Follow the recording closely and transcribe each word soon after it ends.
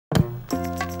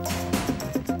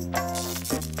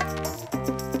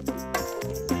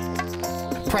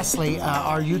Presley,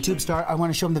 our YouTube star. I want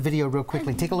to show him the video real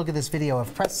quickly. Take a look at this video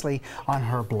of Presley on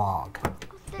her blog.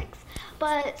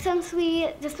 But since we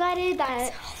decided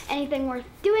that anything worth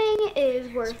doing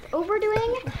is worth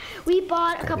overdoing, we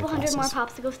bought a couple hundred more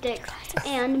popsicle sticks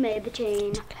and made the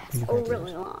chain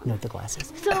really long. Note the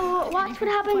glasses. So watch what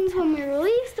happens when we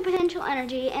release the potential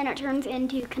energy and it turns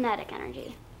into kinetic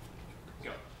energy.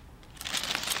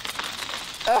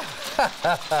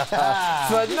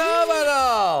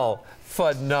 Phenomenal!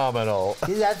 Phenomenal.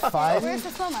 Is that fun? Where's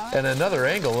the slow-mo? And another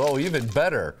angle, oh, even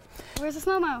better. Where's the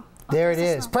slow-mo? There it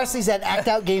is. Presley's at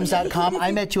actoutgames.com.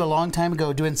 I met you a long time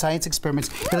ago doing science experiments.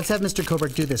 But let's have Mr.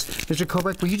 Koberg do this. Mr.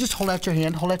 Koberg, will you just hold out your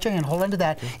hand? Hold out your hand. Hold on to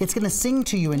that. It's going to sing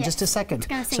to you in just a second. It's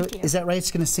going to sing to you. Is that right? It's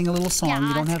going to sing a little song. Yeah,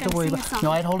 you don't have to worry about.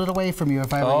 No, I'd hold it away from you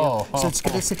if I were you. So it's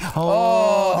going to sing.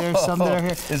 Oh, there's some that are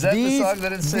here. Is that the song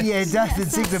that it sings? Yeah, it does. It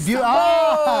sings the beautiful.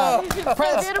 Oh!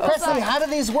 Presley, how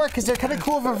do these work? Because they're kind of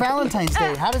cool for Valentine's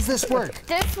Day. How does this work?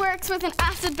 This works with an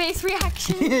acid-base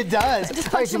reaction. It does.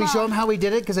 All right, should we show them how we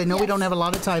did it? Because I know we don't have a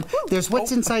lot of time. There's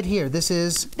what's inside here. This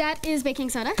is... That is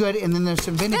baking soda. Good, and then there's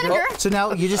some vinegar. So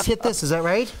now you just hit this, is that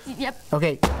right? Yep.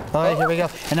 Okay, all right, here we go.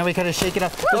 And now we kind of shake it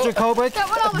up. Mr. Koberg,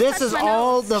 this is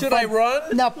all the Should I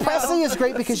run? Now, Presley is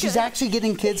great because she's actually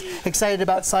getting kids excited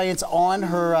about science on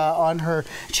her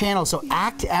channel. So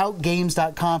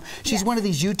actoutgames.com. She's one of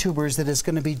these YouTubers that is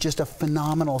going to be just a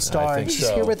phenomenal star. And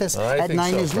she's here with us at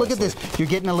 9 News. Look at this. You're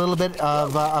getting a little bit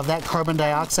of that carbon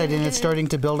dioxide and it's starting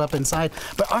to build up inside.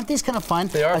 But aren't these kind of fun?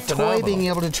 They are phenomenal. Toy being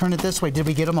able to turn it this way. Did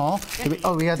we get them all?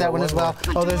 Oh, we got that one as well.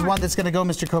 Oh, there's one that's going to go,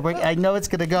 Mr. Koberg. I know it's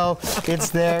going to go. It's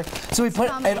there. So we put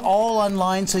it all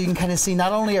online so you can kind of see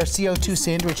not only our CO2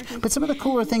 sandwich, but some of the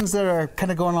cooler things that are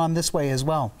kind of going on this way as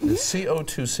well. The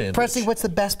CO2 sandwich. Presley, what's the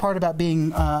best part about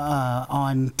being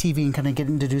on TV and kind of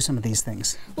getting to do some of these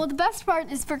things? Well, the best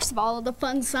part is, first of all, the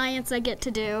fun science I get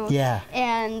to do. Yeah.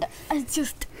 And it's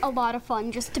just a lot of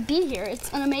fun just to be here.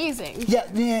 It's amazing. Yeah,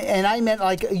 and I meant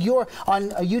like you're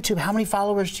on YouTube. How many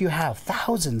followers do you have?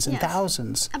 Thousands and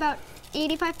thousands. About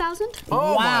 85,000.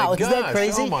 Oh wow, my gosh. Isn't that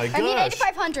crazy? Oh my gosh. I mean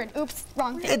 8,500. Oops,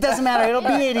 wrong thing. It doesn't matter. It'll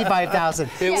be 85,000.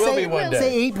 It will be one day.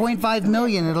 Say 8.5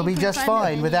 million. It'll be just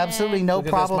fine with absolutely no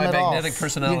problem at all. My magnetic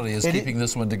personality is keeping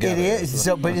this one together. It is.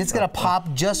 So, but it's going to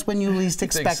pop just when you least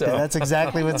expect it. That's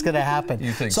exactly what's going to happen.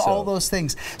 You think so? All those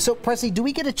things. So, Presley, do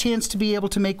we get a chance to be able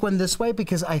to make one this way?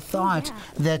 Because I thought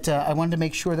that I wanted to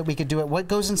make sure that we could do it. What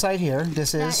goes inside here?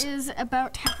 This is? That is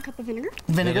about half a cup of vinegar.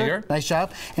 Vinegar. Nice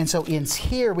job. And so in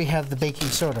here we have the baking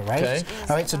soda, right? Okay.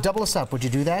 All right, so double us up. Would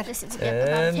you do that? This is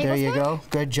and there you go.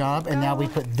 Good job. And now we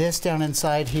put this down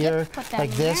inside here like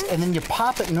this. And then you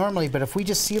pop it normally, but if we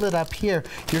just seal it up here,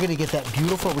 you're going to get that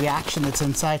beautiful reaction that's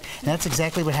inside. And that's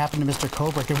exactly what happened to Mr.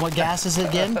 Koberg. And what gas is it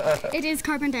again? It is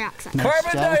carbon dioxide. Nice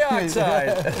carbon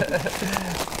dioxide!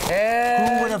 And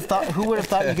who would have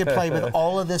thought you could play with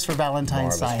all of this for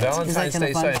Valentine's science? Valentine's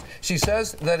Day science. She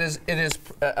says that it is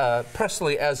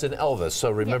Presley as in Elvis,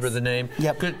 so remember the name.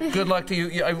 Yep. Good luck to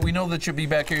you. We know that you'll be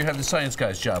back here. You have the science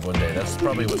guy's job one day. That's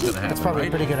probably what's going to happen. That's probably a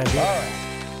pretty good idea. All right.